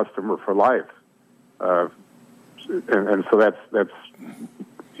have a customer for life. And so that's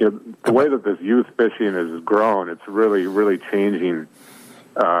the way that this youth fishing has grown. It's really, really changing.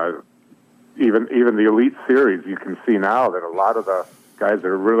 Even the Elite Series, you can see now that a lot of the guys that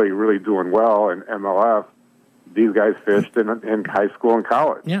are really, really doing well in MLF, these guys fished in high school and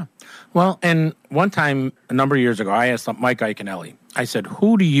college. Yeah. Well, and one time, a number of years ago, I asked Mike Iaconelli, I said,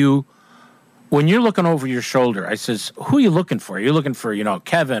 when you're looking over your shoulder, I says, who are you looking for? Are you looking for,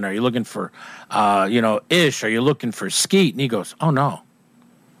 Kevin? Are you looking for, Ish? Are you looking for Skeet? And he goes, oh, no.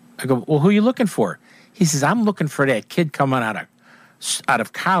 I go, well, who are you looking for? He says, I'm looking for that kid coming out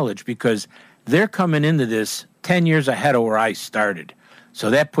of college because they're coming into this 10 years ahead of where I started. So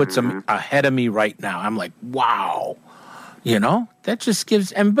that puts them ahead of me right now. I'm like, wow. That just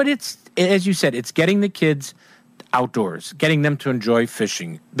gives, but it's, as you said, it's getting the kids outdoors, getting them to enjoy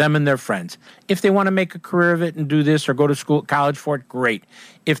fishing, them and their friends. If they want to make a career of it and do this or go to college for it, great.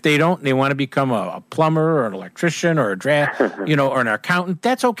 If they don't, they want to become a plumber or an electrician or or an accountant,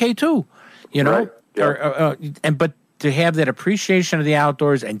 that's okay too. Right. Yeah. But to have that appreciation of the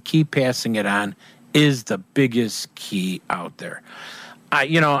outdoors and keep passing it on is the biggest key out there. I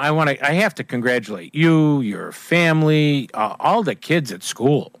have to congratulate you, your family, all the kids at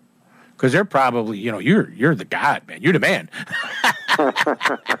school. Because they're probably, you're the god, man. You're the man.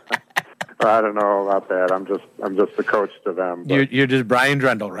 I don't know about that. I'm just the coach to them. But. You're just Brian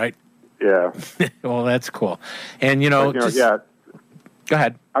Drendel, right? Yeah. Well, that's cool. And yeah. Go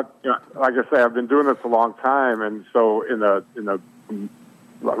ahead. Like I say, I've been doing this a long time, and so in the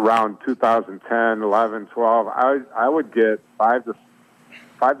around 2010, 11, 12, I would get 5 to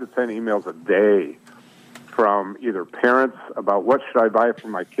 10 emails a day from either parents about what should I buy for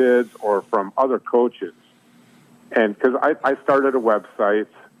my kids or from other coaches. And because I started a website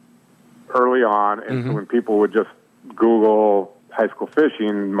early on, and so when people would just Google high school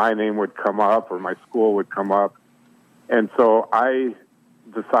fishing, my name would come up or my school would come up. And so I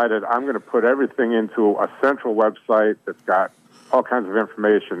decided I'm going to put everything into a central website that's got all kinds of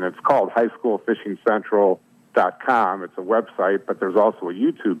information. It's called highschoolfishingcentral.com. It's a website, but there's also a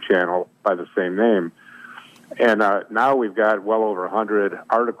YouTube channel by the same name. And now we've got well over 100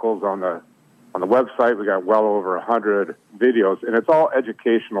 articles on the website. We got well over 100 videos, and it's all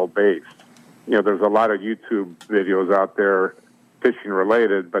educational based. There's a lot of YouTube videos out there fishing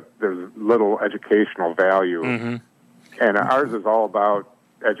related, but there's little educational value. And ours is all about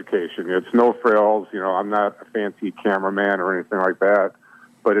education. It's no frills. I'm not a fancy cameraman or anything like that,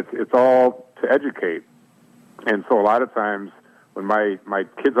 but it's all to educate. And so a lot of times, when my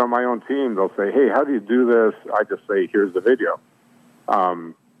kids on my own team, they'll say, hey, how do you do this? I just say, here's the video.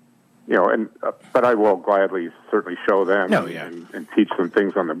 But I will gladly certainly show them and teach them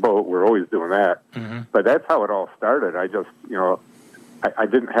things on the boat. We're always doing that. But that's how it all started. I just, I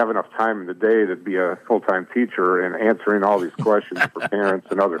didn't have enough time in the day to be a full-time teacher and answering all these questions for parents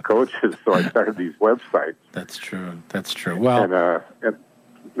and other coaches, so I started these websites. That's true. Well, and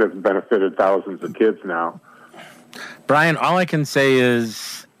it's benefited thousands of kids now. Brian, all I can say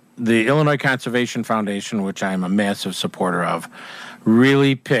is the Illinois Conservation Foundation, which I'm a massive supporter of,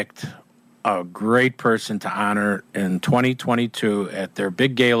 really picked a great person to honor in 2022 at their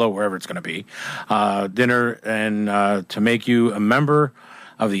big gala, wherever it's going to be, dinner, and to make you a member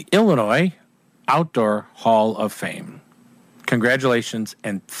of the Illinois Outdoor Hall of Fame. Congratulations,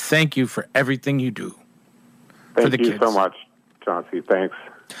 and thank you for everything you do for the kids. Thank you so much, Chauncey. Thanks.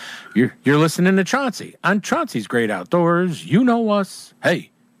 You're listening to Chauncey on Chauncey's Great Outdoors. You know us.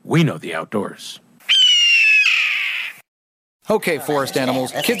 Hey, we know the outdoors. Okay, forest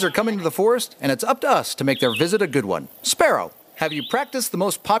animals, kids are coming to the forest, and it's up to us to make their visit a good one. Sparrow, have you practiced the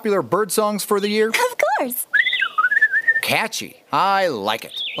most popular bird songs for the year? Of course. Catchy. I like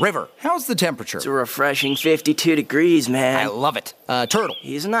it. River, how's the temperature? It's a refreshing 52 degrees, man. I love it. Turtle.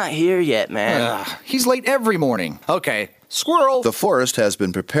 He's not here yet, man. He's late every morning. Okay. Squirrel. The forest has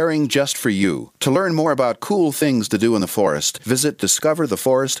been preparing just for you. To learn more about cool things to do in the forest, visit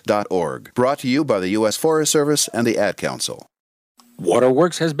discovertheforest.org. Brought to you by the U.S. Forest Service and the Ad Council.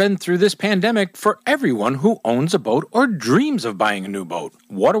 Waterworks has been through this pandemic for everyone who owns a boat or dreams of buying a new boat.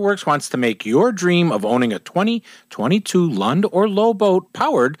 Waterworks wants to make your dream of owning a 2022 Lund or Lowe boat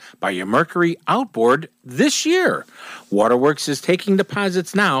powered by your Mercury outboard this year. Waterworks is taking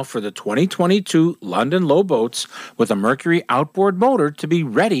deposits now for the 2022 Lund and Lowe boats with a Mercury outboard motor to be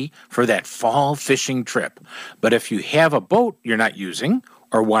ready for that fall fishing trip. But if you have a boat you're not using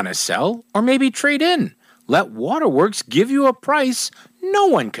or want to sell or maybe trade in, let Waterworks give you a price no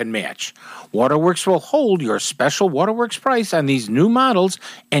one can match. Waterworks will hold your special Waterworks price on these new models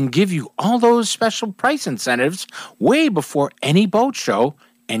and give you all those special price incentives way before any boat show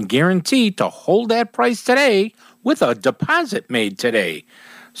and guarantee to hold that price today with a deposit made today.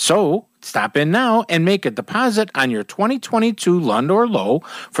 So, stop in now and make a deposit on your 2022 Lund or Lowe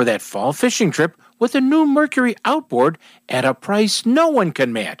for that fall fishing trip with a new Mercury outboard at a price no one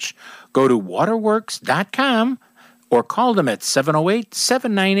can match. Go to waterworks.com or call them at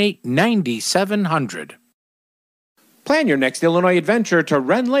 708-798-9700. Plan your next Illinois adventure to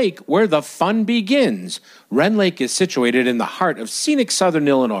Wren Lake, where the fun begins. Wren Lake is situated in the heart of scenic southern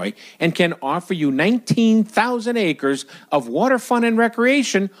Illinois and can offer you 19,000 acres of water fun and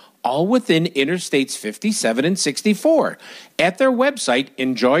recreation, all within Interstates 57 and 64. At their website,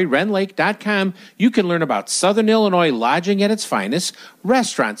 enjoywrenlake.com, you can learn about Southern Illinois lodging at its finest,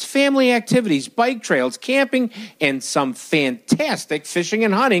 restaurants, family activities, bike trails, camping, and some fantastic fishing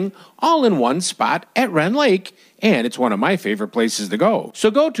and hunting, all in one spot at Wren Lake. And it's one of my favorite places to go. So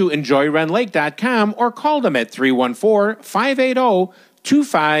go to enjoywrenlake.com or call them at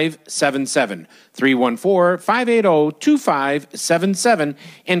 314-580-2577, 314-580-2577,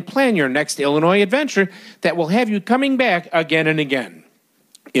 and plan your next Illinois adventure that will have you coming back again and again.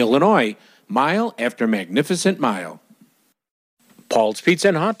 Illinois, mile after magnificent mile. Paul's Pizza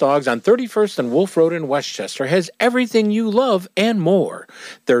and Hot Dogs on 31st and Wolf Road in Westchester has everything you love and more.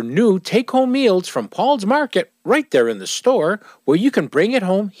 Their new take-home meals from Paul's Market right there in the store, where you can bring it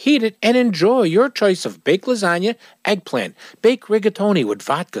home, heat it, and enjoy your choice of baked lasagna, eggplant, baked rigatoni with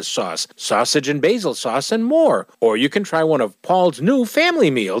vodka sauce, sausage and basil sauce, and more. Or you can try one of Paul's new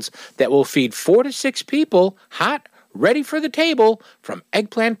family meals that will feed 4 to 6 people, hot, ready for the table, from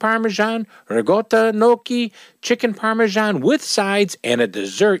eggplant parmesan, ricotta gnocchi, chicken parmesan with sides, and a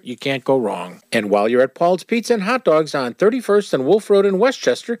dessert you can't go wrong. And while you're at Paul's Pizza and Hot Dogs on 31st and Wolf Road in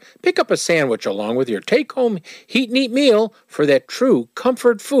Westchester, pick up a sandwich along with your take-home heat and eat meal for that true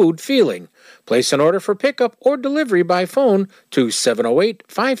comfort food feeling. Place an order for pickup or delivery by phone to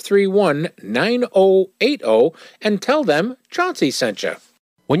 708-531-9080 and tell them Chauncey sent you.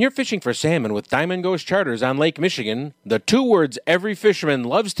 When you're fishing for salmon with Diamond Ghost Charters on Lake Michigan, the 2 words every fisherman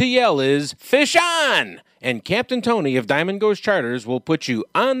loves to yell is, "Fish on!" And Captain Tony of Diamond Ghost Charters will put you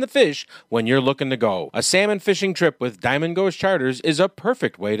on the fish when you're looking to go. A salmon fishing trip with Diamond Ghost Charters is a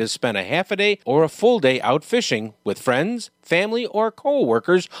perfect way to spend a half a day or a full day out fishing with friends, family, or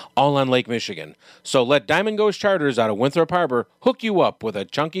co-workers all on Lake Michigan. So let Diamond Ghost Charters out of Winthrop Harbor hook you up with a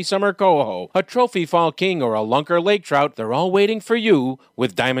chunky summer coho, a trophy fall king, or a lunker lake trout. They're all waiting for you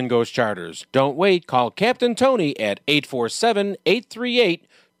with Diamond Ghost Charters. Don't wait. Call Captain Tony at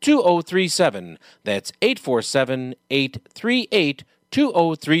 847-838-2037. That's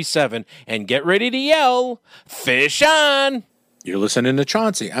 847-838-2037. And get ready to yell, "Fish on!" You're listening to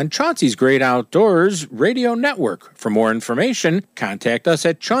Chauncey on Chauncey's Great Outdoors Radio Network. For more information, contact us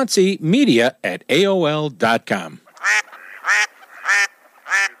at chaunceymedia@aol.com.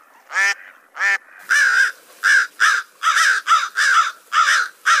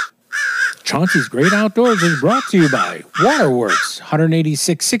 Chauncey's Great Outdoors is brought to you by Waterworks,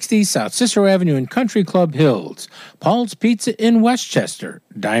 18660 South Cicero Avenue in Country Club Hills, Paul's Pizza in Westchester,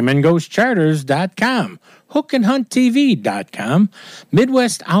 DiamondGhostCharters.com, HookandHuntTV.com,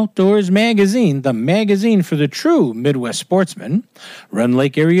 Midwest Outdoors Magazine, the magazine for the true Midwest sportsman, Wren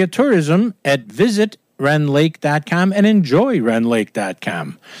Lake Area Tourism at VisitWrenLake.com and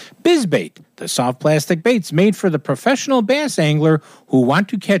EnjoyWrenLake.com, BizBait, the soft plastic baits made for the professional bass angler who want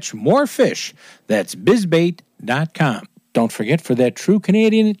to catch more fish. That's bizbait.com. Don't forget, for that true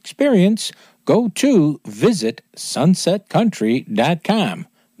Canadian experience, go to visitsunsetcountry.com.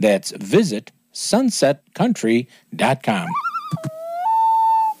 That's visitsunsetcountry.com.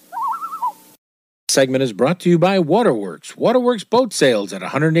 Segment is brought to you by Waterworks. Waterworks Boat Sales at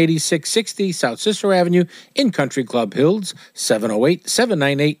 18660 South Cicero Avenue in Country Club Hills,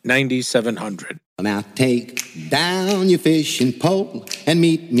 708-798-9700. Now take down your fishing pole and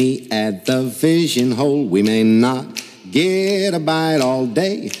meet me at the fishing hole. We may not get a bite all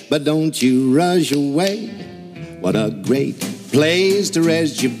day, but don't you rush away. What a great place to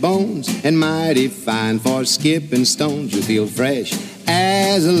rest your bones, and mighty fine for skipping stones. You feel fresh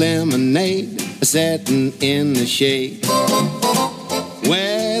as a lemonade, setting in the shade.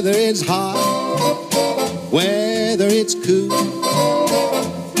 Whether it's hot, whether it's cool,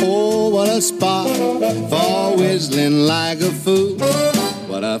 oh, what a spot for whistling like a fool.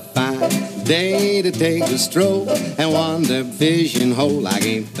 What a fine day to take a stroll and wander fishing hole. I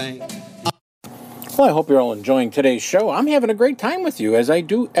can't think. Well, I hope you're all enjoying today's show. I'm having a great time with you, as I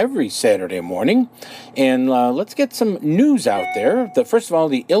do every Saturday morning. And let's get some news out there. First of all,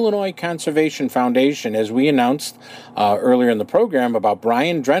 the Illinois Conservation Foundation, as we announced earlier in the program about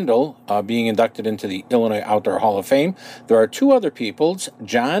Brian Drendel being inducted into the Illinois Outdoor Hall of Fame, there are two other peoples,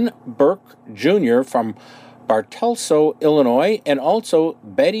 John Burke Jr. from Bartelso, Illinois, and also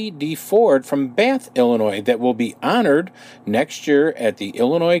Betty D. Ford from Bath, Illinois, that will be honored next year at the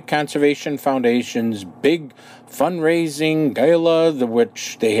Illinois Conservation Foundation's big fundraising gala,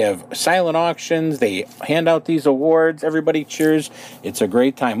 which they have silent auctions. They hand out these awards. Everybody cheers. It's a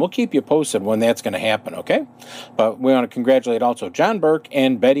great time. We'll keep you posted when that's going to happen, okay? But we want to congratulate also John Burke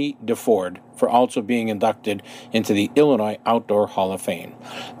and Betty DeFord for also being inducted into the Illinois Outdoor Hall of Fame.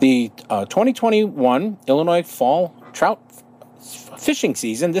 The 2021 Illinois Fall Trout Fishing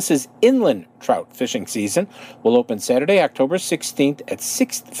Season, this is inland trout fishing season, will open Saturday, October 16th at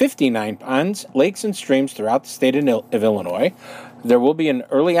 59 ponds, lakes, and streams throughout the state of Illinois. There will be an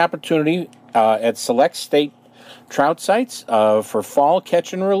early opportunity at select state trout sites for fall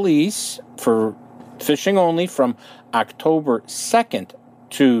catch and release for fishing only from October 2nd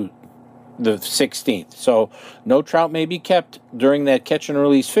to the 16th. So no trout may be kept during that catch and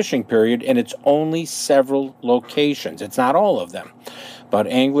release fishing period, and it's only several locations. It's not all of them. But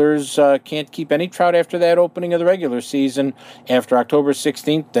anglers can't keep any trout after that opening of the regular season. After October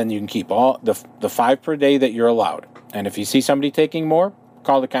 16th, then you can keep all the 5 per day that you're allowed. And if you see somebody taking more,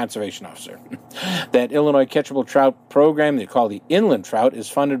 call the conservation officer. That Illinois Catchable Trout program, they call the Inland Trout, is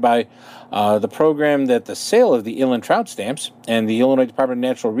funded by the program that the sale of the Inland Trout stamps, and the Illinois Department of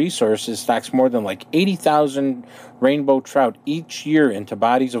Natural Resources stocks more than like 80,000 rainbow trout each year into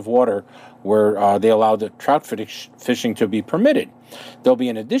bodies of water where they allow the trout fishing to be permitted. There'll be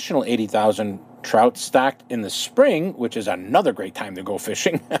an additional 80,000 trout stocked in the spring, which is another great time to go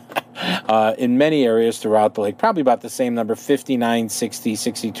fishing, in many areas throughout the lake. Probably about the same number, 59, 60,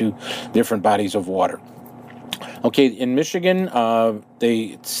 62 different bodies of water. Okay, in Michigan,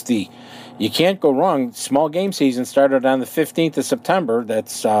 you can't go wrong. Small game season started on the 15th of September.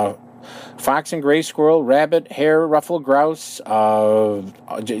 That's fox and gray squirrel, rabbit, hare, ruffled grouse.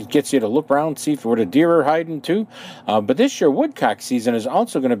 It gets you to look around, see where the deer are hiding too. But this year, woodcock season is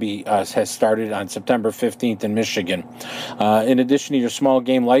also going to be has started on September 15th in Michigan. In addition to your small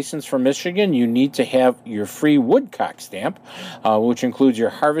game license for Michigan, you need to have your free woodcock stamp, which includes your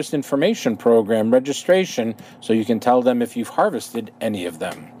harvest information program registration, so you can tell them if you've harvested any of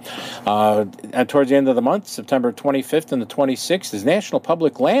them. And towards the end of the month, September 25th and the 26th, is National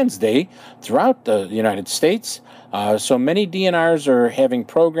Public Lands Day throughout the United States. So many DNRs are having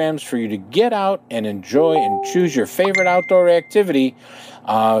programs for you to get out and enjoy and choose your favorite outdoor activity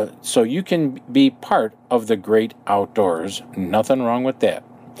so you can be part of the great outdoors. Nothing wrong with that.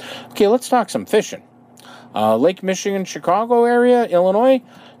 Okay, let's talk some fishing. Lake Michigan, Chicago area, Illinois.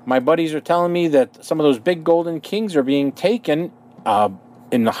 My buddies are telling me that some of those big golden kings are being taken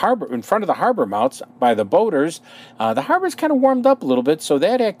in the harbor, in front of the harbor mouths by the boaters. The harbor's kind of warmed up a little bit, so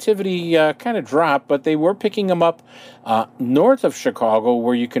that activity kind of dropped, but they were picking them up north of Chicago,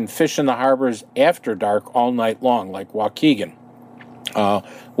 where you can fish in the harbors after dark all night long, like Waukegan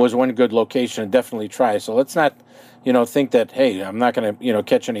was one good location to definitely try. So let's not, think that, hey, I'm not going to,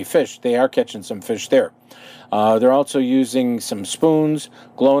 catch any fish. They are catching some fish there. They're also using some spoons,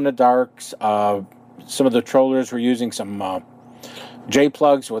 glow-in-the-darks. Some of the trollers were using some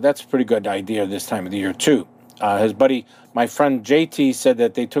J-plugs. Well, that's a pretty good idea this time of the year, too. His buddy, my friend JT, said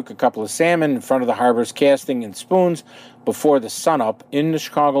that they took a couple of salmon in front of the harbors, casting in spoons before the sunup in the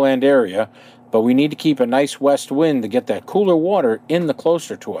Chicagoland area, but we need to keep a nice west wind to get that cooler water in the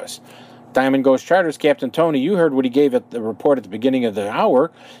closer to us. Diamond Ghost Charters, Captain Tony, you heard what he gave at the report at the beginning of the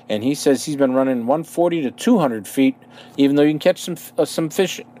hour, and he says he's been running 140 to 200 feet, even though you can catch some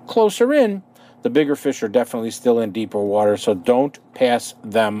fish closer in. The bigger fish are definitely still in deeper water, so don't pass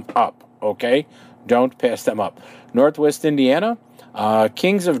them up, okay? Don't pass them up. Northwest Indiana,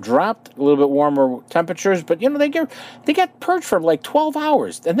 Kings have dropped, a little bit warmer temperatures, but, they got perch for like 12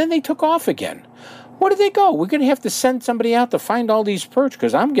 hours, and then they took off again. Where did they go? We're going to have to send somebody out to find all these perch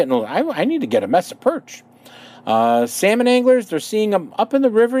because I need to get a mess of perch. Salmon anglers, they're seeing them up in the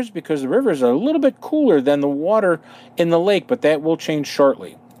rivers because the rivers are a little bit cooler than the water in the lake, but that will change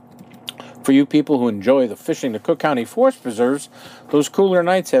shortly. For you people who enjoy the fishing the Cook County Forest Preserves, those cooler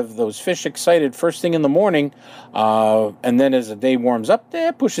nights have those fish excited first thing in the morning, and then as the day warms up,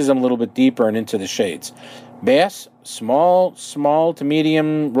 that pushes them a little bit deeper and into the shades. Bass, small to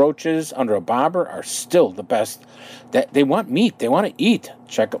medium roaches under a bobber are still the best. They want meat. They want to eat.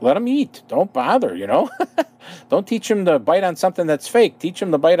 Let them eat. Don't bother, Don't teach them to bite on something that's fake. Teach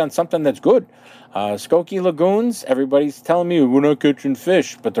them to bite on something that's good. Skokie lagoons, everybody's telling me we're not catching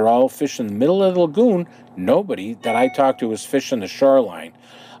fish, but they're all fish in the middle of the lagoon. Nobody that I talked to was fishing the shoreline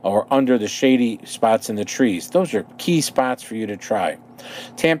or under the shady spots in the trees. Those are key spots for you to try.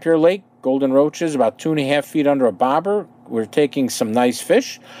 Tampier Lake, golden roaches, about 2.5 feet under a bobber. We're taking some nice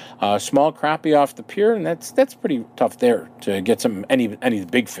fish. Small crappie off the pier, and that's pretty tough there to get any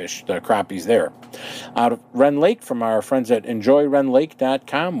big fish, the crappies there. Out of Wren Lake, from our friends at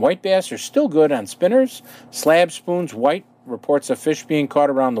enjoywrenlake.com, white bass are still good on spinners. Slab spoons, white, reports of fish being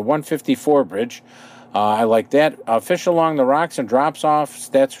caught around the 154 bridge. I like that. Fish along the rocks and drops off,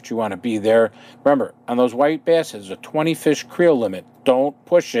 that's what you want to be there. Remember, on those white bass, there's a 20 fish creel limit. Don't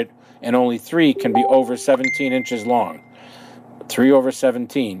push it, and only 3 can be over 17 inches long. 3 over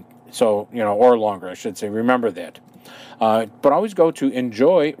 17, so, or longer, I should say. Remember that. But always go to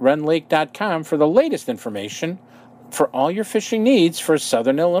enjoywrenlake.com for the latest information for all your fishing needs for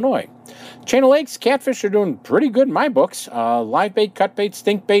Southern Illinois. Chain of Lakes, catfish are doing pretty good in my books. Live bait, cut bait,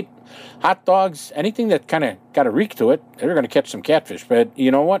 stink bait, hot dogs, anything that kind of got a reek to it, they're going to catch some catfish. But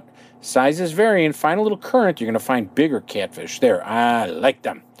you know what? Sizes vary, and find a little current, you're going to find bigger catfish there. I like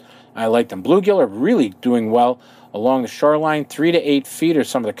them. Bluegill are really doing well along the shoreline. 3 to 8 feet are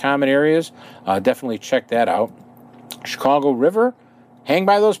some of the common areas. Definitely check that out. Chicago River, hang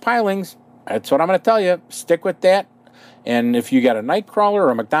by those pilings. That's what I'm going to tell you. Stick with that. And if you got a night crawler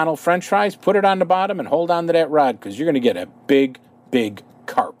or a McDonald's French fries, put it on the bottom and hold on to that rod because you're going to get a big, big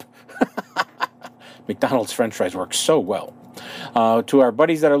carp. McDonald's French fries work so well. To our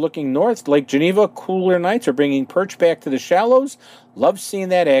buddies that are looking north, Lake Geneva, cooler nights are bringing perch back to the shallows. Love seeing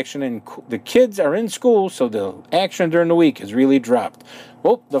that action, and the kids are in school, so the action during the week has really dropped.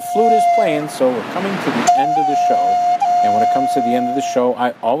 Well, the flute is playing, so we're coming to the end of the show. And when it comes to the end of the show,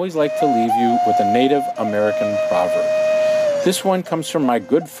 I always like to leave you with a Native American proverb. This one comes from my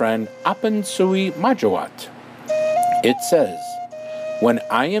good friend Apensui Majawat. It says, "When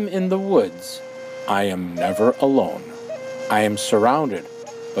I am in the woods, I am never alone. I am surrounded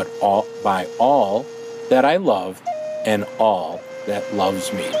by all that I love and all that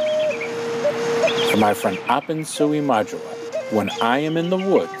loves me." For my friend Apensui Majawat, when I am in the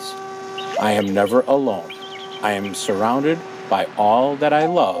woods, I am never alone. I am surrounded by all that I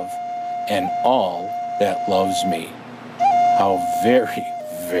love and all that loves me. How very,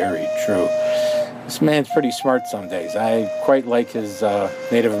 very true. This man's pretty smart some days. I quite like his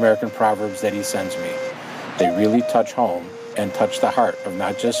Native American proverbs that he sends me. They really touch home and touch the heart of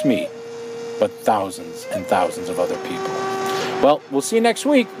not just me, but thousands and thousands of other people. Well, we'll see you next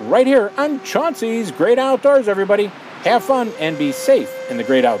week right here on Chauncey's Great Outdoors, everybody. Have fun and be safe in the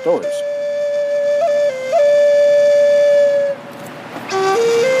great outdoors.